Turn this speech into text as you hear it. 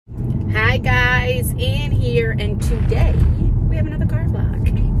here, and today we have another car vlog.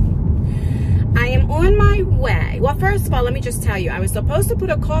 I am on my way. Well, first of all, let me just tell you, I was supposed to put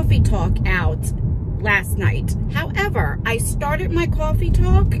a coffee talk out last night. However, I started my coffee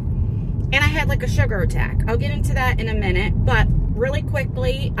talk and I had like a sugar attack. I'll get into that in a minute, but really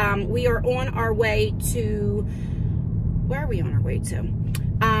quickly, we are on our way to, where are we on our way to?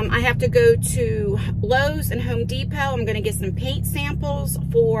 I have to go to Lowe's and Home Depot. I'm going to get some paint samples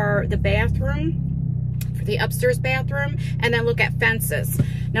for the bathroom, for the upstairs bathroom, and then look at fences.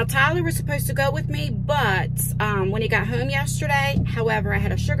 Now, Tyler was supposed to go with me, but when he got home yesterday, however, I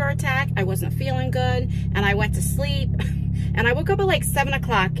had a sugar attack. I wasn't feeling good, and I went to sleep, and I woke up at like 7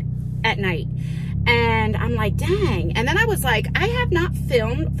 o'clock at night. And I'm like, dang. And then I was like, I have not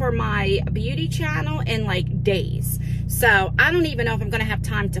filmed for my beauty channel in like days. So I don't even know if I'm going to have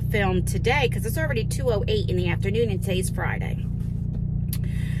time to film today because it's already 2:08 in the afternoon and today's Friday.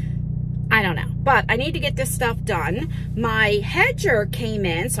 I don't know. But I need to get this stuff done. My hedger came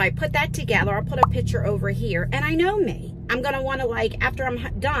in, so I put that together. I'll put a picture over here. And I know me. I'm going to want to, like, after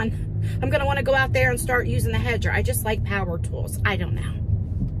I'm done, I'm going to want to go out there and start using the hedger. I just like power tools. I don't know.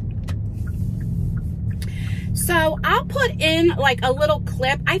 So I'll put in like a little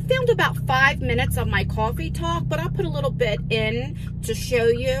clip. I filmed about 5 minutes of my coffee talk, but I'll put a little bit in to show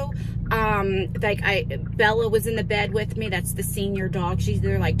you. Bella was in the bed with me. That's the senior dog. She's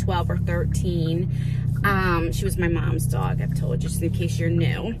either like 12 or 13. She was my mom's dog. I've told you just in case you're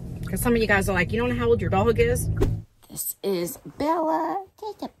new. Because some of you guys are like, you don't know how old your dog is? This is Bella.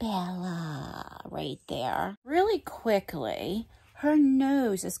 There's a Bella right there. Really quickly. Her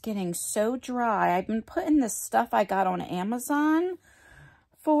nose is getting so dry. I've been putting this stuff I got on Amazon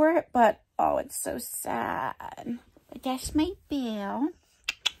for it, but oh, it's so sad. But that's my Bill.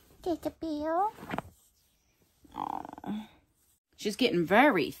 Take a Bill. Oh. She's getting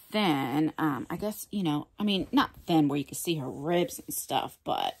very thin. I guess, you know, I mean, not thin where you can see her ribs and stuff,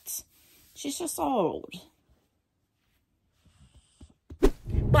 but she's just old.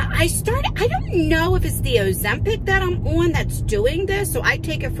 But I don't know if it's the Ozempic that I'm on that's doing this. So I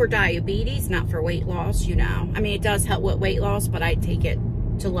take it for diabetes, not for weight loss, you know. I mean, it does help with weight loss, but I take it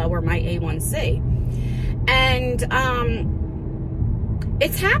to lower my A1C. And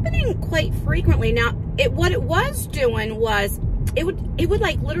it's happening quite frequently. Now, what it was doing was, it would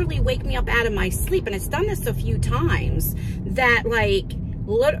like literally wake me up out of my sleep. And it's done this a few times that like,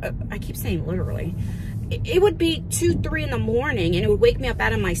 I keep saying literally. It would be 2, 3 in the morning and it would wake me up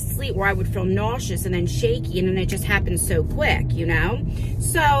out of my sleep where I would feel nauseous and then shaky, and then it just happened so quick, you know?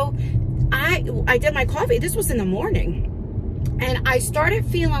 So I did my coffee. This was in the morning. And I started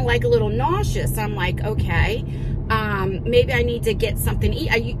feeling like a little nauseous. I'm like, okay, maybe I need to get something to eat.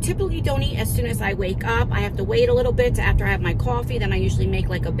 I typically don't eat as soon as I wake up. I have to wait a little bit to after I have my coffee. Then I usually make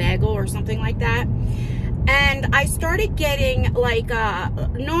like a bagel or something like that. And I started getting like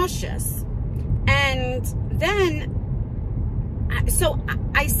nauseous. And then, so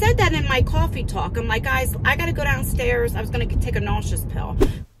I said that in my coffee talk. I'm like, guys, I got to go downstairs. I was going to take a nauseous pill.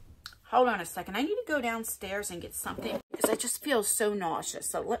 Hold on a second. I need to go downstairs and get something because I just feel so nauseous.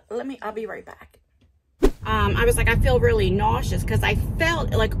 So I'll be right back. I was like, I feel really nauseous because I felt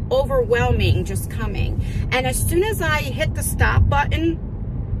like overwhelming just coming. And as soon as I hit the stop button,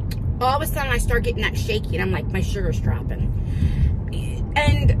 all of a sudden I start getting that shaky and I'm like, my sugar's dropping.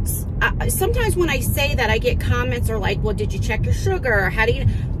 And sometimes when I say that, I get comments or like, well, did you check your sugar? How do you?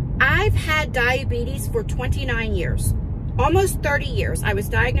 I've had diabetes for 29 years, almost 30 years. I was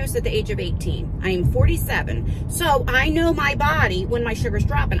diagnosed at the age of 18. I am 47. So I know my body when my sugar's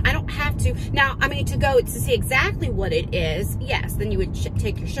dropping. I don't have to. Now, I mean, to go to see exactly what it is, yes, then you would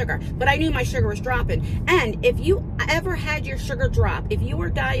take your sugar. But I knew my sugar was dropping. And if you ever had your sugar drop, if you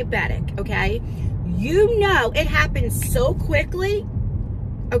were diabetic, okay, you know it happens so quickly.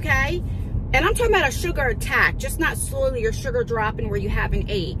 Okay, and I'm talking about a sugar attack, just not slowly your sugar dropping where you haven't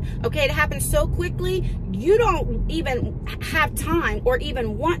ate. Okay, it happens so quickly, you don't even have time or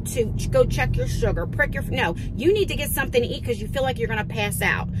even want to go check your sugar, no, you need to get something to eat because you feel like you're going to pass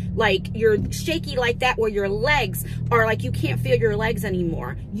out. Like you're shaky like that where your legs are like you can't feel your legs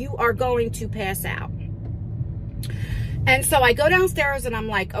anymore. You are going to pass out. And so I go downstairs and I'm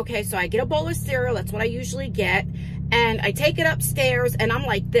like, okay, so I get a bowl of cereal. That's what I usually get. And I take it upstairs and I'm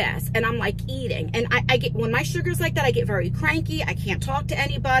like this and I'm like eating. And I get, when my sugar's like that, I get very cranky. I can't talk to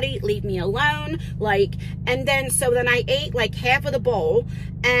anybody, leave me alone. Like, and then, so then I ate like half of the bowl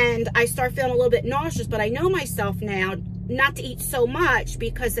and I start feeling a little bit nauseous, but I know myself now not to eat so much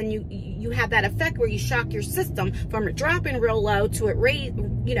because then you have that effect where you shock your system from it dropping real low to it raise,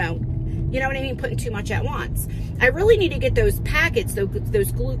 you know, You know what I mean? Putting too much at once. I really need to get those packets,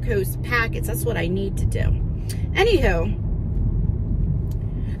 those glucose packets. That's what I need to do. Anywho,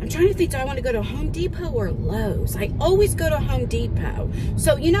 I'm trying to think, do I want to go to Home Depot or Lowe's? I always go to Home Depot.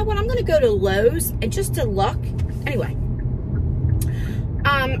 So you know what? I'm going to go to Lowe's and just to look. Anyway.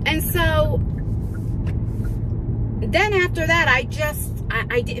 And so then after that,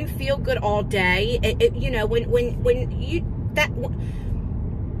 I didn't feel good all day. You know,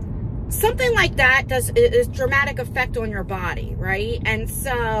 something like that is dramatic effect on your body, right? And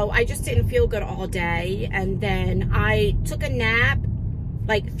so I just didn't feel good all day. And then I took a nap,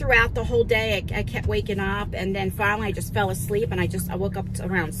 like throughout the whole day. I kept waking up, and then finally I just fell asleep, and I woke up to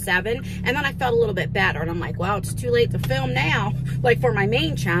around 7, and then I felt a little bit better, and I'm like, well, it's too late to film now, like for my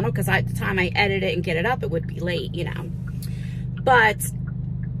main channel, because at the time I edit it and get it up, it would be late, you know. But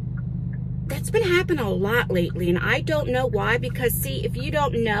that's been happening a lot lately, and I don't know why, because see, if you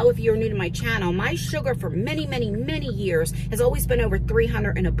don't know, if you're new to my channel, my sugar for many, many, many years has always been over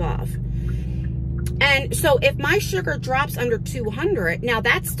 300 and above. And so if my sugar drops under 200, now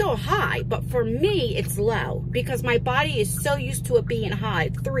that's still high, but for me, it's low because my body is so used to it being high,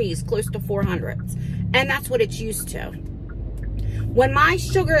 3s, close to 400s. And that's what it's used to. When my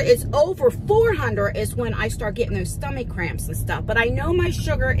sugar is over 400 is when I start getting those stomach cramps and stuff. But I know my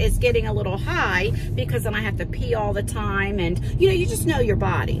sugar is getting a little high because then I have to pee all the time. And, you know, you just know your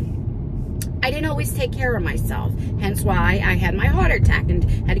body. I didn't always take care of myself, hence why I had my heart attack and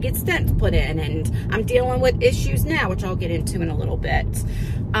had to get stents put in, and I'm dealing with issues now, which I'll get into in a little bit.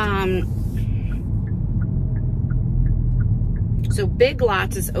 So Big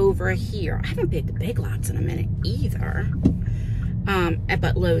Lots is over here. I haven't been to Big Lots in a minute either.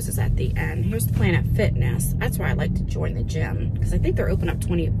 But Lowe's is at the end. Here's Planet Fitness. That's where I like to join the gym, because I think they're open up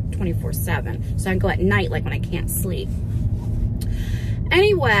 24/7, so I can go at night, like when I can't sleep.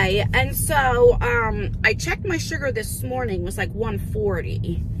 Anyway, and so I checked my sugar this morning, it was like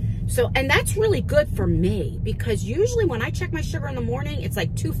 140. So, and that's really good for me, because usually when I check my sugar in the morning, it's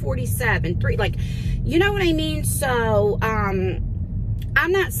like 247, 3, like, you know what I mean? So,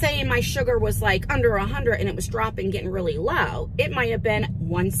 I'm not saying my sugar was like under 100 and it was dropping, getting really low. It might have been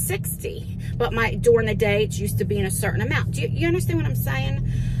 160, but during the day, it's used to being a certain amount. Do you understand what I'm saying?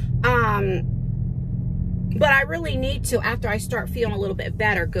 But I really need to, after I start feeling a little bit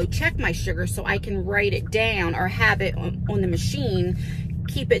better, go check my sugar so I can write it down or have it on the machine,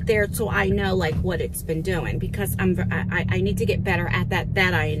 keep it there till I know like what it's been doing, because I need to get better at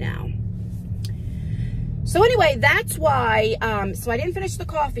that I know. So anyway, that's why, so I didn't finish the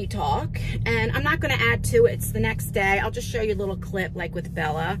coffee talk, and I'm not going to add to it. It's the next day. I'll just show you a little clip like with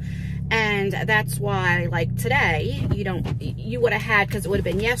Bella. And that's why, like today, you would have had, because it would have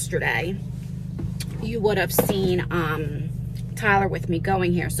been yesterday, you would have seen Tyler with me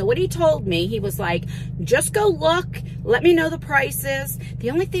going here. So what he told me, he was like, just go look, let me know the prices. The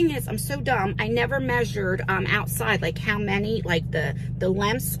only thing is, I'm so dumb, I never measured outside, like how many, like the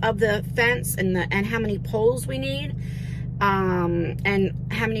lengths of the fence and how many poles we need, and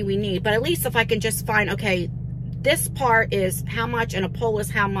how many we need. But at least if I can just find, okay, this part is how much and a pole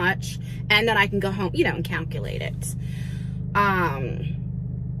is how much, and then I can go home, you know, and calculate it.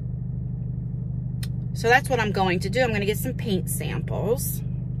 So that's what I'm going to do. I'm going to get some paint samples,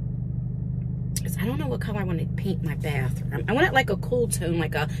 because I don't know what color I want to paint my bathroom. I want it like a cool tone,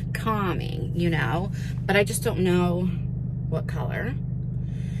 like a calming, you know, but I just don't know what color.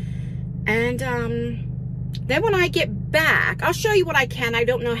 And then when I get back, I'll show you what I can. I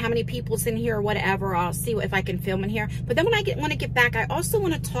don't know how many people's in here or whatever. I'll see if I can film in here. But then when I get back, I also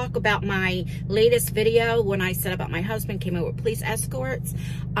want to talk about my latest video when I said about my husband came over with police escorts.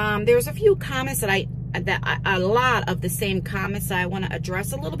 There's a few comments a lot of the same comments that I want to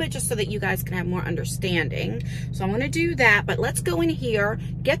address a little bit, just so that you guys can have more understanding. So I'm going to do that, but let's go in here,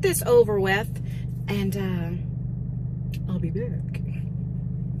 get this over with, and I'll be back.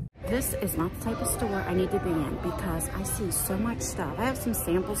 This is not the type of store I need to be in, because I see so much stuff. I have some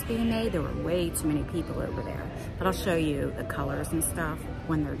samples being made. There were way too many people over there, but I'll show you the colors and stuff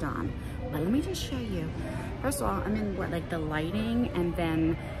when they're done. But let me just show you. First of all, I'm in like the lighting, and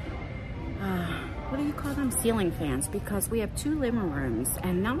then what do you call them? Ceiling fans, because we have 2 living rooms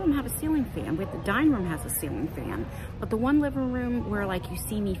and none of them have a ceiling fan. The dining room has a ceiling fan, but the one living room where like you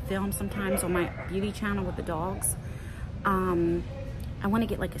see me film sometimes on my beauty channel with the dogs, I want to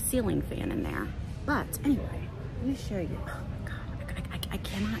get like a ceiling fan in there. But anyway, let me show you. Oh my God, I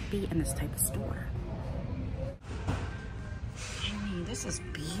cannot be in this type of store. I mean, this is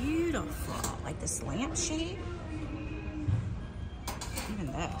beautiful. Like this lampshade, even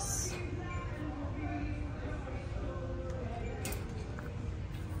this.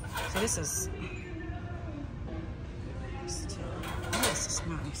 So This is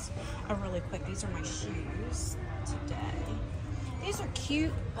nice. Oh, really quick, these are my shoes today. These are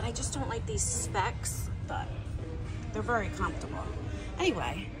cute, but I just don't like these specs, but they're very comfortable.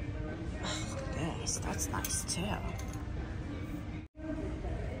 Anyway, look at this. That's nice too.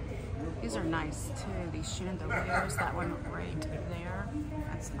 These are nice too. These chandeliers, that one right there.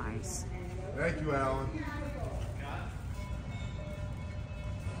 That's nice. Thank you, Alan.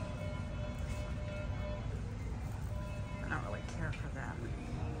 I don't really care for them.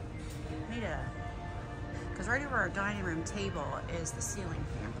 Because right over our dining room table is the ceiling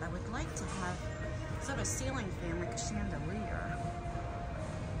fan, but I would like to have instead of a ceiling fan, like a chandelier.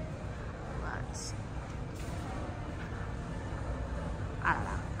 But I don't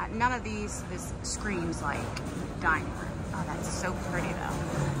know. None of these screams like dining room. Oh, that's so pretty though.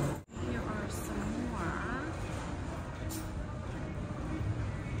 Here are some more.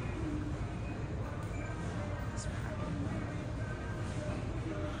 That's pretty.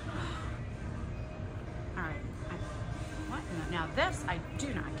 All right. What? Now this I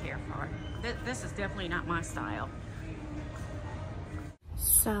do not care for. This is definitely not my style.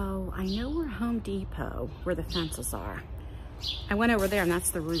 So I know where Home Depot, where the fences are. I went over there and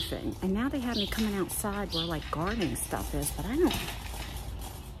that's the roofing. And now they have me coming outside where like gardening stuff is, but I don't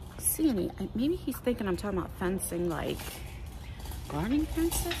see any. Maybe he's thinking I'm talking about fencing, like gardening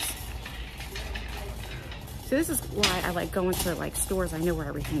fences. So this is why I like going to like stores. I know where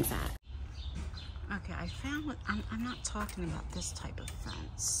everything's at. Okay, I found what, I'm not talking about this type of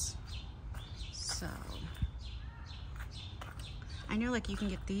fence. So, I know like you can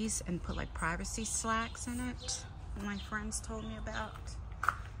get these and put like privacy slacks in it. My friends told me about.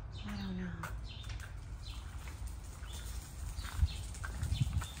 I don't know.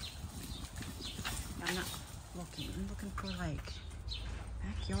 I'm not looking. I'm looking for like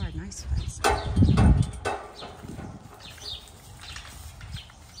backyard nice fence.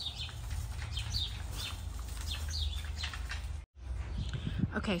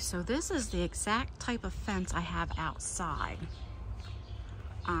 Okay, so this is the exact type of fence I have outside.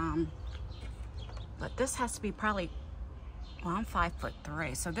 But this has to be probably, well, I'm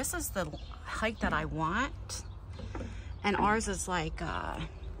 5'3", so this is the height that I want. And ours is like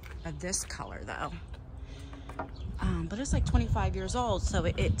this color though. But it's like 25 years old, so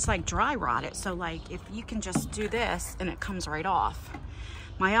it's like dry rotted. So like if you can just do this and it comes right off.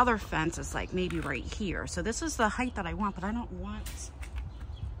 My other fence is like maybe right here. So this is the height that I want, but I don't want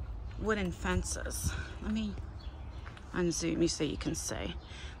wooden fences. Let me unzoom you so you can see.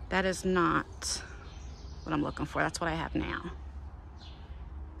 That is not what I'm looking for. That's what I have now.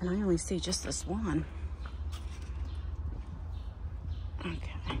 And I only see just this one.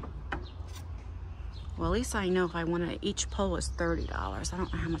 Okay. Well, at least I know if I want it, each pole is $30. I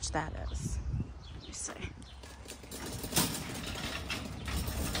don't know how much that is. Let me see.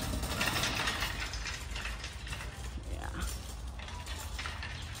 Yeah.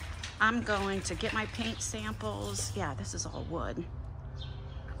 I'm going to get my paint samples. Yeah, this is all wood.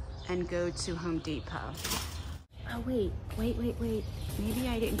 And go to Home Depot. Oh, wait. Maybe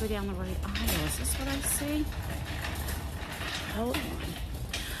I didn't go down the right aisle. Is this what I see? Hold on.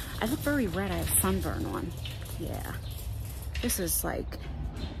 I look very red. I have sunburn on. Yeah. This is like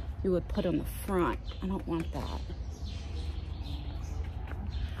you would put on the front. I don't want that.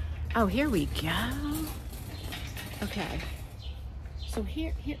 Oh, here we go. Okay. So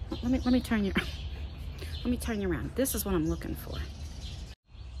here. Let me turn you. Let me turn you around. This is what I'm looking for.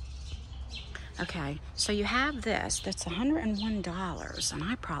 Okay, so you have this, that's $101, and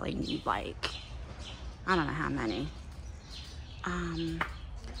I probably need like, I don't know how many. And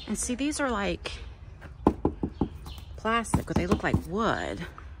see, these are like plastic, but they look like wood.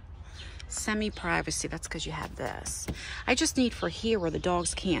 Semi-privacy, that's because you have this. I just need for here where the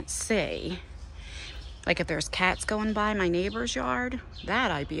dogs can't see. Like if there's cats going by my neighbor's yard,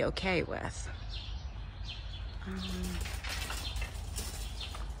 that I'd be okay with.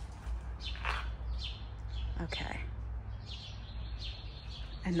 Okay.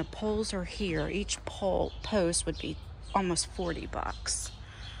 And the poles are here. Each post would be almost 40 bucks.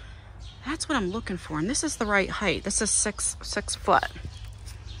 That's what I'm looking for. And this is the right height. This is six foot.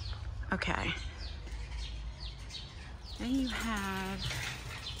 Okay. Then you have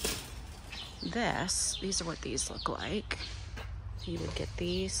this. These are what these look like. You would get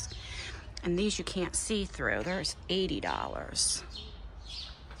these. And these you can't see through. There's $80.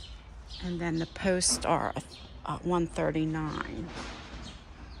 And then the posts are $139.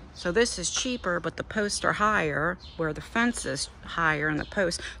 So this is cheaper, but the posts are higher, where the fence is higher in the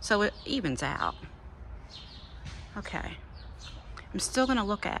post. So it evens out. Okay. I'm still gonna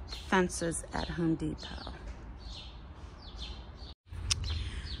look at fences at Home Depot.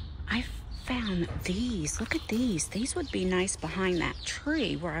 I found these. Look at these. These would be nice behind that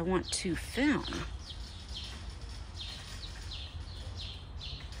tree where I want to film.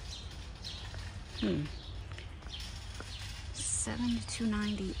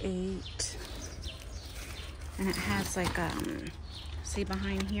 $72.98. And it has like, see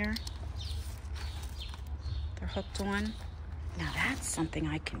behind here? They're hooked on. Now that's something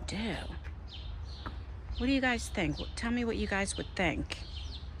I can do. What do you guys think? Tell me what you guys would think.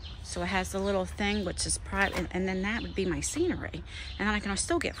 So it has the little thing, which is private, and then that would be my scenery. And then I can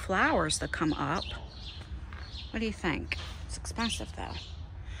still get flowers that come up. What do you think? It's expensive though.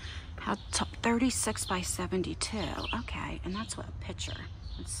 How 36 by 72. Okay, and that's what a picture.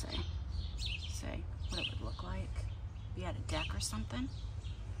 Let's see. See what it would look like. If you had a deck or something.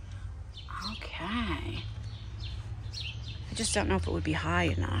 Okay. I just don't know if it would be high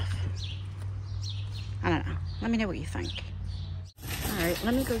enough. I don't know. Let me know what you think. All right,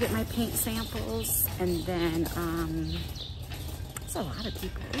 let me go get my paint samples, and then there's a lot of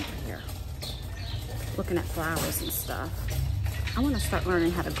people over here looking at flowers and stuff. I want to start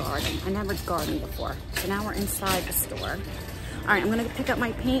learning how to garden. I never gardened before, so now we're inside the store. All right, I'm gonna pick up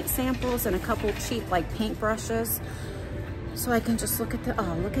my paint samples and a couple cheap like paint brushes, so I can just look at the,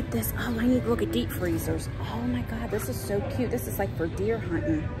 oh, look at this. Oh, I need to look at deep freezers. Oh my God, this is so cute. This is like for deer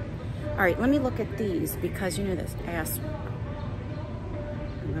hunting. All right, let me look at these because you know this ass.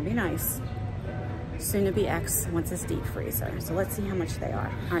 Gonna be nice. Soon to be X wants this deep freezer. So let's see how much they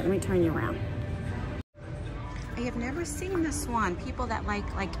are. All right, let me turn you around. I have never seen this one. People that like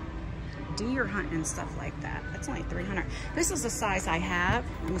deer hunt and stuff like that. That's only $300. This is the size I have.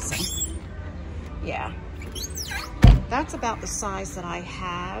 Let me see. Yeah. That's about the size that I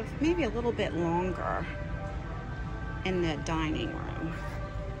have. Maybe a little bit longer in the dining room.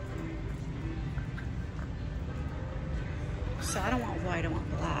 So I don't want white, I want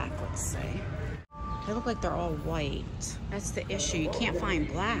black. Let's see. They look like they're all white. That's the issue. You can't find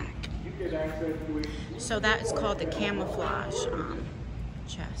black. So that is called the camouflage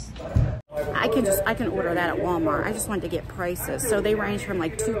chest. I can order that at Walmart. I just wanted to get prices. So they range from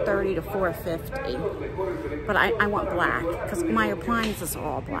like $230 to $450. But I want black because my appliances are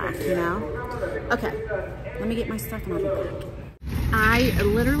all black, you know? Okay, let me get my stuff and I'll be back. I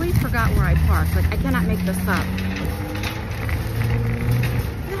literally forgot where I parked. Like, I cannot make this up.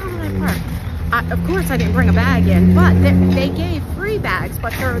 Park. Of course I didn't bring a bag in, but they gave free bags,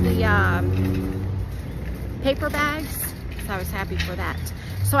 but they're the paper bags, so I was happy for that.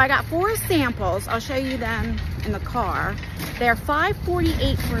 So I got 4 samples. I'll show you them in the car. They're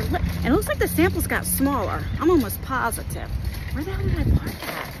 $5.48 for, and it looks like the samples got smaller. I'm almost positive. Where the hell did I park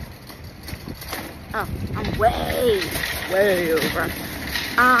at? Oh, I'm way over.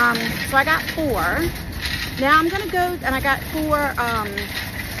 So I got 4. Now I'm gonna go, and I got 4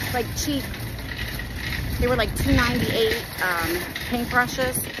 like cheap, they were like $2.98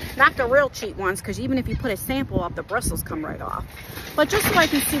 paintbrushes, not the real cheap ones, because even if you put a sample up, the bristles come right off. But just so I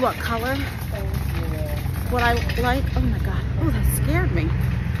can see what color, what I like. Oh my God, oh, that scared me.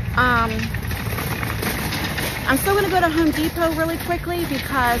 I'm still gonna go to Home Depot really quickly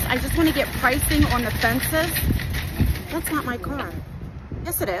because I just want to get pricing on the fences. That's not my car.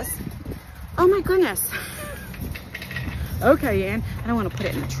 Yes, it is. Oh my goodness. Okay, Ann. I don't want to put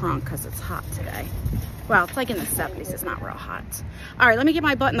it in the trunk because it's hot today. Well, it's like in the 70s. It's not real hot. All right, let me get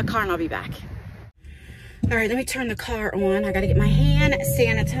my butt in the car and I'll be back. All right, let me turn the car on. I got to get my hand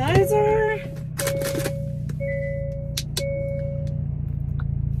sanitizer.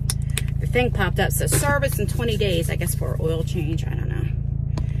 The thing popped up. Says service in 20 days, I guess for oil change. I don't know.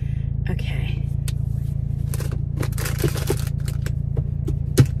 Okay.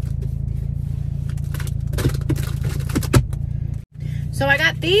 So I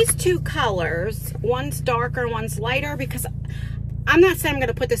got these 2 colors. One's darker, one's lighter, because I'm not saying I'm going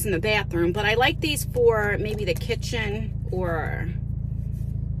to put this in the bathroom, but I like these for maybe the kitchen or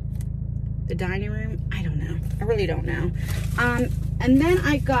the dining room. I don't know. I really don't know. And then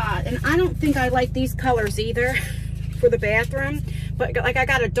I got, and I don't think I like these colors either for the bathroom, but like I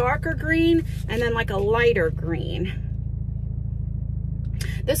got a darker green and then like a lighter green.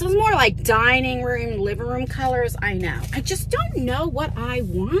 This is more like dining room, living room colors. I know. I just don't know what I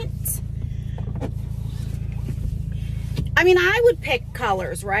want. I mean, I would pick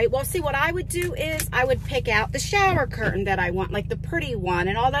colors, right? Well, see, what I would do is I would pick out the shower curtain that I want, like the pretty one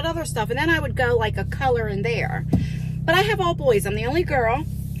and all that other stuff. And then I would go like a color in there. But I have all boys. I'm the only girl.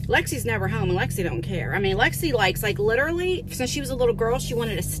 Lexi's never home, and Lexi don't care. I mean, Lexi likes, like, literally, since she was a little girl, she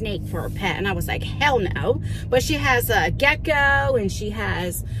wanted a snake for her pet, and I was like, hell no. But she has a gecko, and she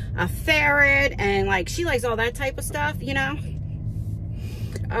has a ferret, and, like, she likes all that type of stuff, you know.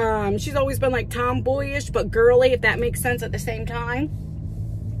 She's always been, like, tomboyish, but girly, if that makes sense at the same time.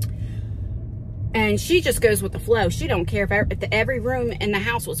 And she just goes with the flow. She don't care if every room in the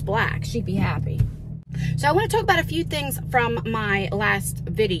house was black. She'd be happy. So I want to talk about a few things from my last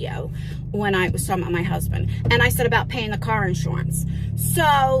video when I was talking about my husband. And I said about paying the car insurance.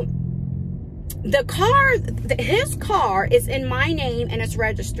 So the car, his car is in my name and it's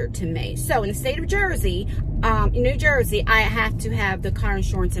registered to me. So in the state of Jersey, New Jersey, I have to have the car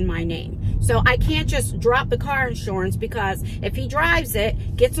insurance in my name. So I can't just drop the car insurance, because if he drives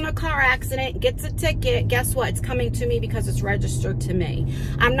it, gets in a car accident, gets a ticket, guess what? It's coming to me because it's registered to me.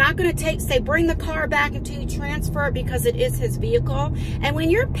 I'm not going to say bring the car back until you transfer it, because it is his vehicle. And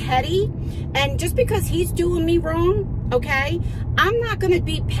when you're petty, and just because he's doing me wrong, okay, I'm not going to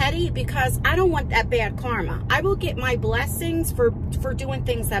be petty, because I don't want that bad karma. I will get my blessings for doing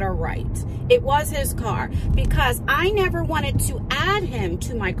things that are right. It was his car, because I never wanted to add him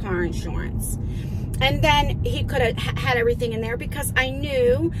to my car insurance. And then he could have had everything in there, because I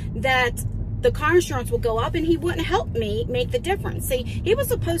knew that the car insurance will go up and he wouldn't help me make the difference. See, he was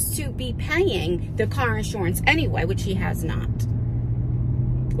supposed to be paying the car insurance anyway, which he has not.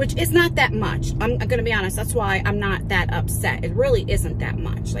 Which is not that much. I'm going to be honest. That's why I'm not that upset. It really isn't that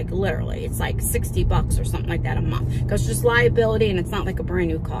much. Like, literally, it's like 60 bucks or something like that a month. Because it's just liability, and it's not like a brand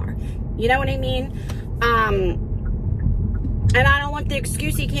new car. You know what I mean? And I don't want the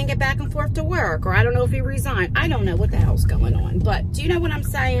excuse he can't get back and forth to work, or I don't know if he resigned. I don't know what the hell's going on. But do you know what I'm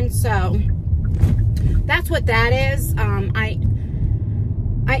saying? So that's what that is. I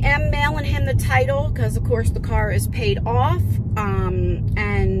am mailing him the title, because of course the car is paid off.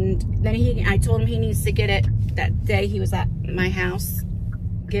 And then I told him he needs to get it that day he was at my house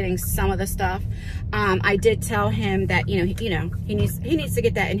getting some of the stuff. I did tell him that, he needs to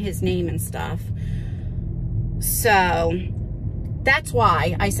get that in his name and stuff. So that's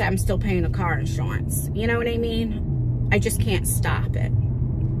why I said I'm still paying the car insurance. You know what I mean? I just can't stop it.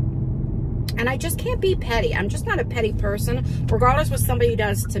 And I just can't be petty. I'm just not a petty person, regardless what somebody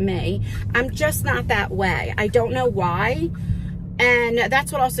does to me. I'm just not that way. I don't know why. And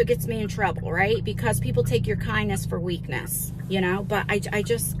that's what also gets me in trouble, right? Because people take your kindness for weakness, but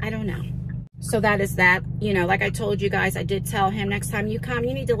I don't know. So that is that. Like I told you guys, I did tell him, next time you come,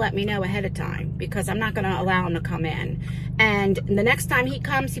 you need to let me know ahead of time, because I'm not going to allow him to come in. And the next time he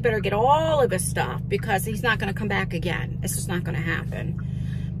comes, he better get all of his stuff, because he's not going to come back again. It's just not going to happen.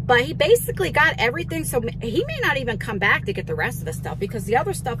 But he basically got everything, so he may not even come back to get the rest of the stuff, because the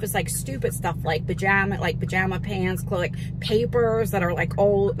other stuff is like stupid stuff, like pajama pants, like papers that are like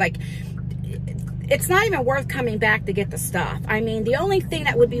old, like it's not even worth coming back to get the stuff. I mean, the only thing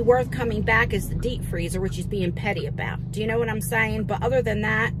that would be worth coming back is the deep freezer, which he's being petty about. Do you know what I'm saying? But other than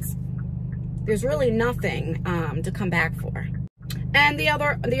that, there's really nothing to come back for. And the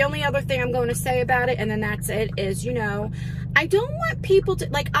only other thing I'm going to say about it, and then that's it, is, I don't want people to,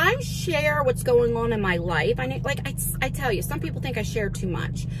 like, I share what's going on in my life. I tell you, some people think I share too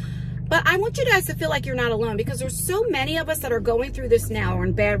much. But I want you guys to feel like you're not alone, because there's so many of us that are going through this now, or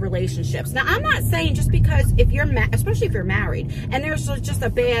in bad relationships. Now, I'm not saying just because especially if you're married, and there's just a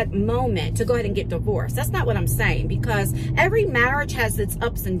bad moment to go ahead and get divorced. That's not what I'm saying, because every marriage has its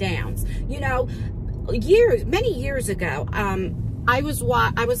ups and downs. Many years ago, I was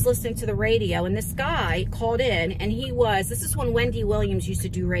listening to the radio, and this guy called in, and this is when Wendy Williams used to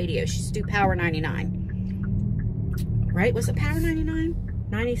do radio. She used to do Power 99. Right? Was it Power 99?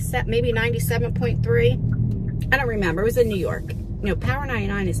 97, maybe 97.3. I don't remember. It was in New York. Power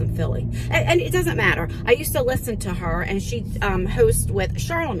 99 is in Philly. And it doesn't matter. I used to listen to her, and she hosts with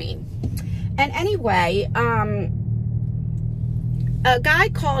Charlemagne. And anyway, a guy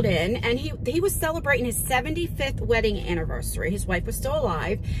called in, and he was celebrating his 75th wedding anniversary. His wife was still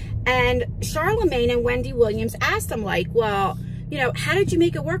alive. And Charlemagne and Wendy Williams asked him, like, well, how did you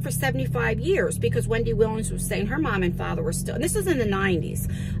make it work for 75 years? Because Wendy Williams was saying her mom and father were still, and this is in the 90s,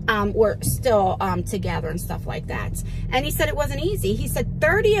 were still together and stuff like that. And he said it wasn't easy. He said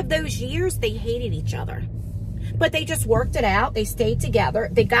 30 of those years, they hated each other. But they just worked it out. They stayed together.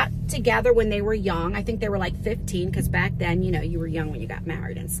 They got together when they were young. I think they were like 15, because back then, you were young when you got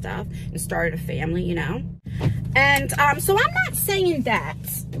married and stuff and started a family, And so I'm not saying that,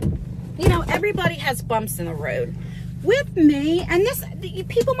 everybody has bumps in the road. With me, and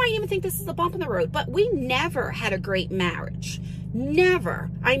people might even think this is a bump in the road, but we never had a great marriage.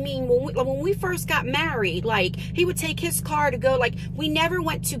 Never. I mean, when we first got married, like, he would take his car to go, like, we never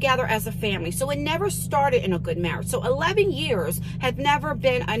went together as a family. So it never started in a good marriage. So 11 years had never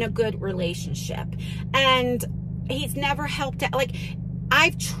been in a good relationship. And he's never helped out. Like,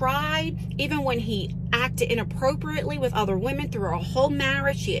 I've tried, even when he acted inappropriately with other women through our whole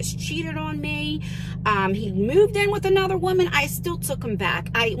marriage. He has cheated on me. He moved in with another woman. I still took him back.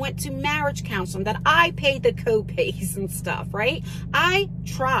 I went to marriage counseling that I paid the co-pays and stuff, right? I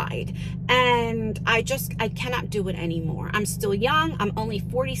tried, and I cannot do it anymore. I'm still young. I'm only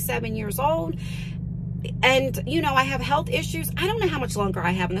 47 years old. And, you know, I have health issues. I don't know how much longer I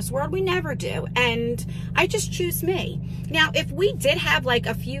have in this world. We never do. And I just choose me. Now, if we did have like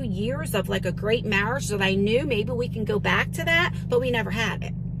a few years of like a great marriage that I knew, maybe we can go back to that, but we never had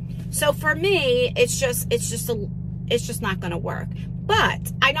it. So for me, it's just not going to work.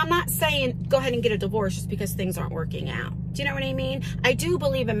 But I'm not saying go ahead and get a divorce just because things aren't working out. Do you know what I mean? I do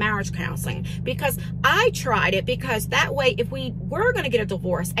believe in marriage counseling, because I tried it, because that way, if we were going to get a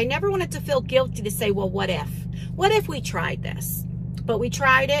divorce, I never wanted to feel guilty to say, well, what if? What if we tried this? But we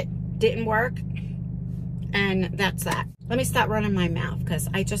tried it, didn't work, and that's that. Let me stop running my mouth, because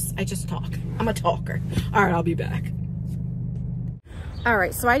I just talk. I'm a talker. All right, I'll be back. All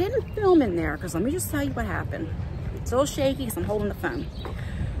right, so I didn't film in there, because let me just tell you what happened. It's a little shaky because I'm holding the phone.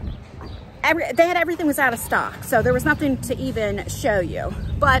 Everything was out of stock, so there was nothing to even show you.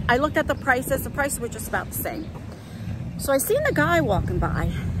 But I looked at the prices. The prices were just about the same. So I seen the guy walking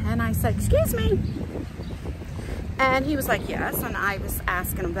by, and I said, excuse me. And he was like, yes. And I was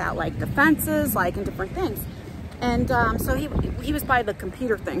asking about like the fences, like, and different things. And so he was by the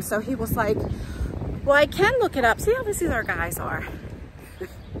computer thing. So he was like, well, I can look it up. See how these our guys are.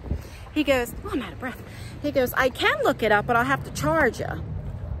 He goes, oh, I'm out of breath. He goes, I can look it up, but I'll have to charge you.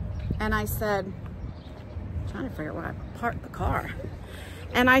 And I said, I'm trying to figure out where I parked the car.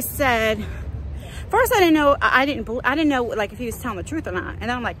 And I said, first I didn't know like if he was telling the truth or not. And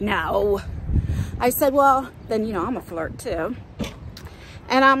then I'm like, no. I said, well, then, you know, I'm a flirt too.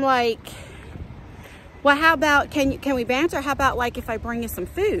 And I'm like, well, how about, can we banter? How about like if I bring you some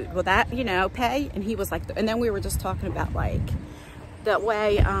food, will that, you know, pay? And he was like, and then we were just talking about like that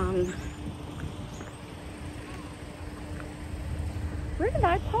way, where did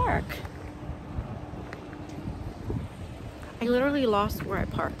I park? I literally lost where I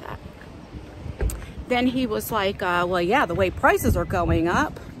parked at. Then he was like, well, yeah, the way prices are going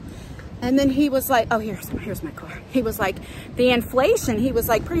up. And then he was like, oh, here's my car. He was like, the inflation, he was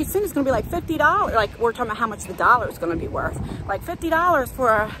like, pretty soon it's gonna be like $50. Like, we're talking about how much the dollar is gonna be worth. Like $50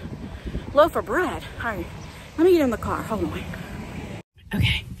 for a loaf of bread. All right, let me get in the car, hold on.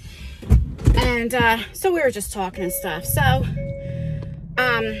 Okay. And so we were just talking and stuff. So,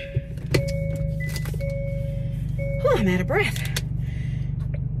 I'm out of breath.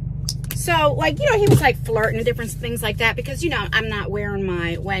 So, like, you know, he was like flirting and different things like that, because, you know, I'm not wearing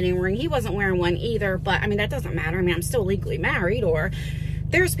my wedding ring. He wasn't wearing one either, but I mean, that doesn't matter. I mean, I'm still legally married, or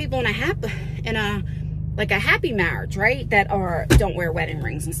there's people in a happy marriage, right, that don't wear wedding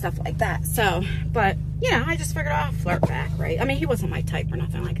rings and stuff like that. So, but, you know, I just figured I'll flirt back, right? I mean, he wasn't my type or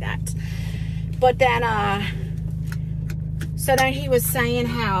nothing like that. But then, so then he was saying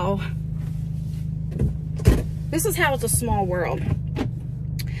how, this is how it's a small world.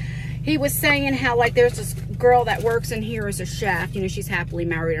 He was saying how, like, there's this girl that works in here as a chef, you know, she's happily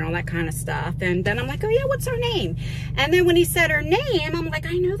married and all that kind of stuff. And then I'm like, oh yeah, what's her name? And then when he said her name, I'm like,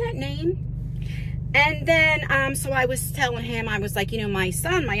 I know that name. And then, so I was telling him, I was like, you know, my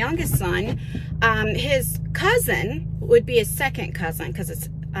son, my youngest son, his cousin would be his second cousin, because it's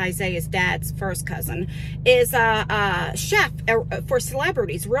Isaiah's dad's first cousin, is a chef for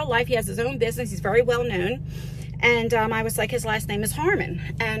celebrities. Real life, he has his own business. He's very well known. And I was like, his last name is Harmon.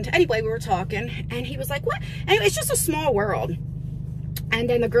 And anyway, we were talking, and he was like, what? Anyway, it's just a small world. And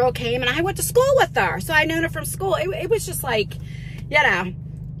then the girl came, and I went to school with her. So I known her from school. It was just like, you know,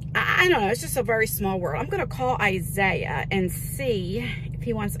 I don't know. It's just a very small world. I'm going to call Isaiah and see if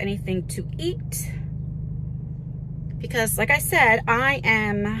he wants anything to eat. Because, like I said, I'm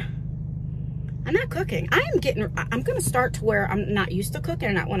not cooking. I'm going to start to where I'm not used to cooking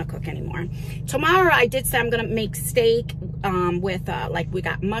and not want to cook anymore. Tomorrow, I did say I'm going to make steak with, like, we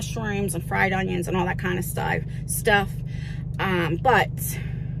got mushrooms and fried onions and all that kind of stuff. But,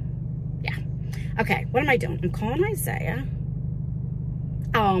 yeah. Okay, what am I doing? I'm calling Isaiah.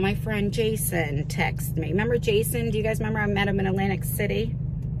 Oh, my friend Jason texted me. Remember Jason? Do you guys remember I met him in Atlantic City?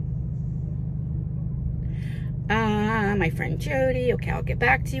 My friend Jody. Okay, I'll get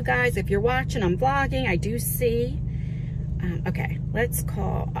back to you guys. If you're watching, I'm vlogging. I do see. Okay, let's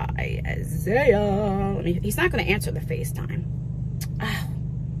call Isaiah. He's not going to answer the FaceTime. Oh,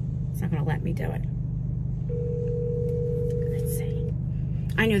 it's not going to let me do it. Let's see.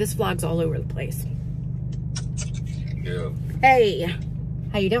 I know this vlog's all over the place. Yeah. Hey,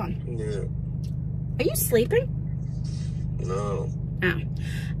 how you doing? Yeah. Are you sleeping? No.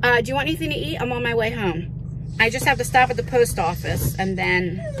 Oh. Do you want anything to eat? I'm on my way home. I just have to stop at the post office and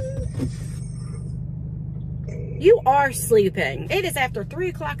then... You are sleeping. It is after 3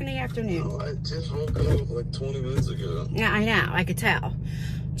 o'clock in the afternoon. No, I just woke up like 20 minutes ago. Yeah, I know. I could tell.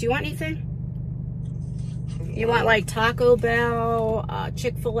 Do you want anything? You want like Taco Bell,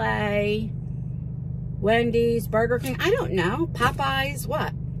 Chick-fil-A, Wendy's, Burger King? I don't know. Popeyes,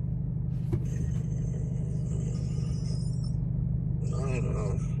 what? I don't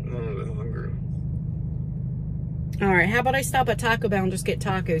know. I'm not that hungry. All right. How about I stop at Taco Bell and just get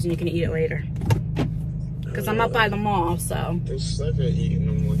tacos and you can eat it later? Because I'm up by the mall, so. They suck at eating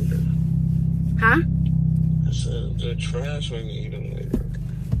them later. Huh? I said they're trash when you eat them later.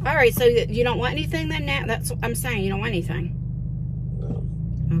 All right, so you don't want anything then now? That's what I'm saying. You don't want anything? No.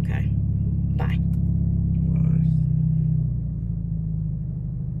 Okay. Bye. Bye.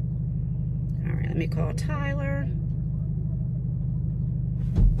 All right, let me call Tyler.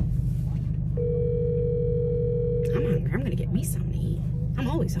 I'm hungry. I'm going to get me something to eat. I'm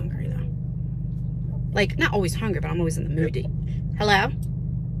always hungry, though. Like, not always hungry, but I'm always in the mood to eat. Hello?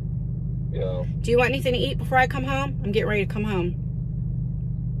 Yeah. Do you want anything to eat before I come home? I'm getting ready to come home.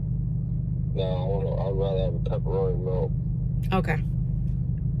 No, I'd rather have a pepperoni milk. Okay.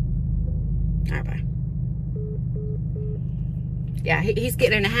 All right, bye. Yeah, he's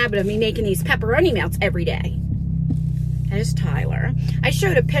getting in the habit of me making these pepperoni melts every day. There's Tyler. I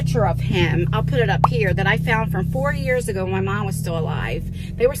showed a picture of him. I'll put it up here that I found from 4 years ago when my mom was still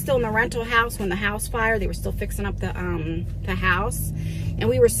alive. They were still in the rental house when the house fire. They were still fixing up the house. And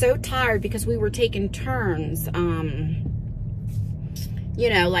we were so tired because we were taking turns, you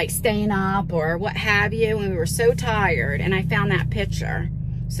know, like staying up or what have you. And we were so tired. And I found that picture.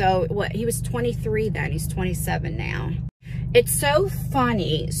 So what? He was 23 then. He's 27 now. It's so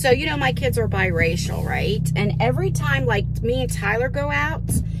funny. So, you know, my kids are biracial, right? And every time, like, me and Tyler go out,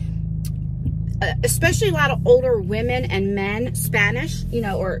 especially a lot of older women and men, Spanish, you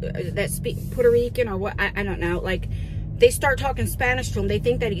know, or that speak Puerto Rican or what, I don't know, like, they start talking Spanish to him. They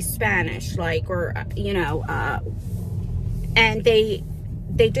think that he's Spanish, like, or, you know, and they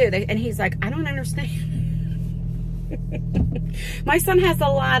do. And he's like, I don't understand. My son has a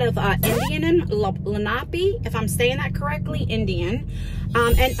lot of Indian and Lenape, if I'm saying that correctly, Indian.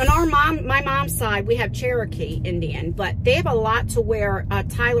 And on my mom's side, we have Cherokee Indian, but they have a lot to where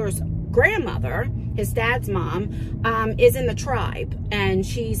Tyler's grandmother, his dad's mom, is in the tribe, and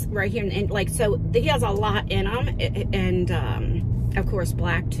she's right here. And like, so he has a lot in him, and of course,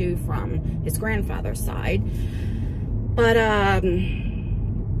 black too from his grandfather's side. But,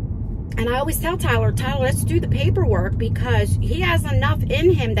 and I always tell Tyler, let's do the paperwork because he has enough in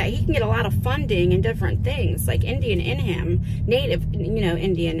him that he can get a lot of funding and different things, like Indian in him, native, you know,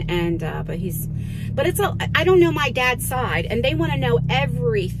 Indian, and, but I don't know my dad's side, and they want to know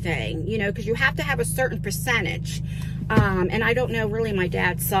everything, you know, because you have to have a certain percentage, and I don't know really my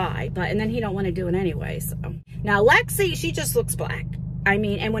dad's side, and then he don't want to do it anyway, so. Now, Lexi, she just looks black. I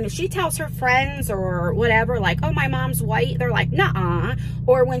mean, and when she tells her friends or whatever, like, oh, my mom's white, they're like, nuh-uh.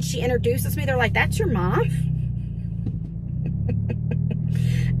 Or when she introduces me, they're like, that's your mom?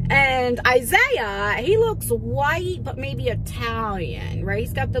 And Isaiah, he looks white, but maybe Italian, right?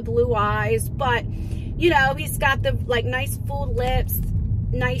 He's got the blue eyes, but, you know, he's got the, like, nice full lips,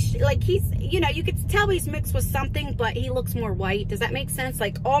 nice, like, he's, you know, you could tell he's mixed with something, but he looks more white. Does that make sense?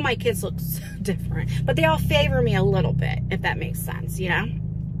 Like, all my kids look different, but they all favor me a little bit, if that makes sense, you know?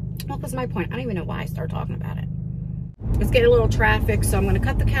 What was my point? I don't even know why I started talking about it. Let's get a little traffic, so I'm going to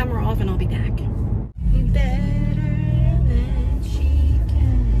cut the camera off and I'll be back. You better than she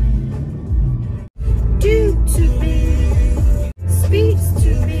can do to me, speaks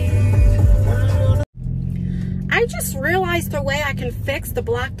to me. I just realized the way I can fix to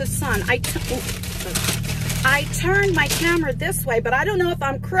block the sun. I turned my camera this way, but I don't know if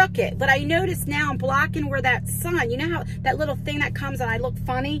I'm crooked. But I notice now I'm blocking where that sun, you know how that little thing that comes and I look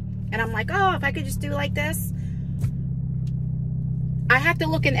funny? And I'm like, oh, if I could just do like this. I have to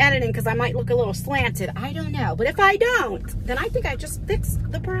look in editing because I might look a little slanted. I don't know. But if I don't, then I think I just fixed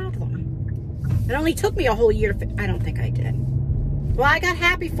the problem. It only took me a whole year to I don't think I did. Well, I got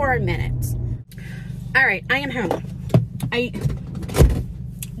happy for a minute. All right, I am home. I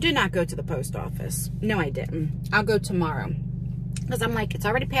did not go to the post office. No, I didn't. I'll go tomorrow. Because I'm like, it's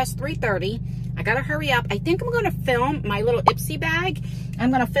already past 3:30. I got to hurry up. I think I'm going to film my little Ipsy bag. I'm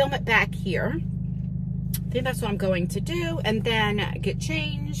going to film it back here. I think that's what I'm going to do, and then get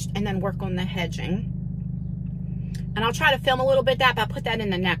changed and then work on the hedging. And I'll try to film a little bit of that, but I'll put that in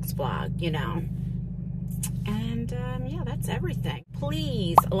the next vlog, you know. And yeah, that's everything.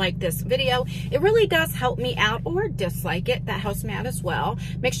 Please like this video. It really does help me out, or dislike it. That helps me out as well.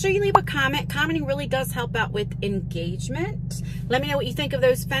 Make sure you leave a comment. Commenting really does help out with engagement. Let me know what you think of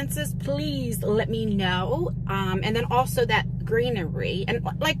those fences. Please let me know. And then also that greenery. And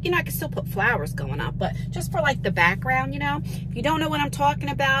like, you know, I can still put flowers going up, but just for like the background, you know. If you don't know what I'm talking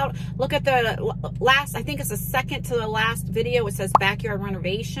about, look at the last, I think it's the second to the last video. It says backyard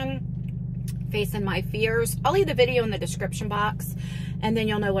renovation. Facing my fears. I'll leave the video in the description box, and then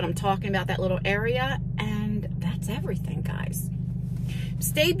you'll know what I'm talking about, that little area. And that's everything, guys.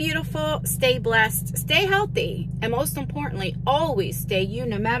 Stay beautiful, stay blessed, stay healthy, and most importantly, always stay you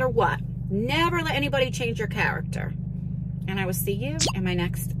no matter what. Never let anybody change your character. And I will see you in my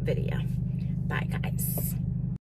next video. Bye, guys.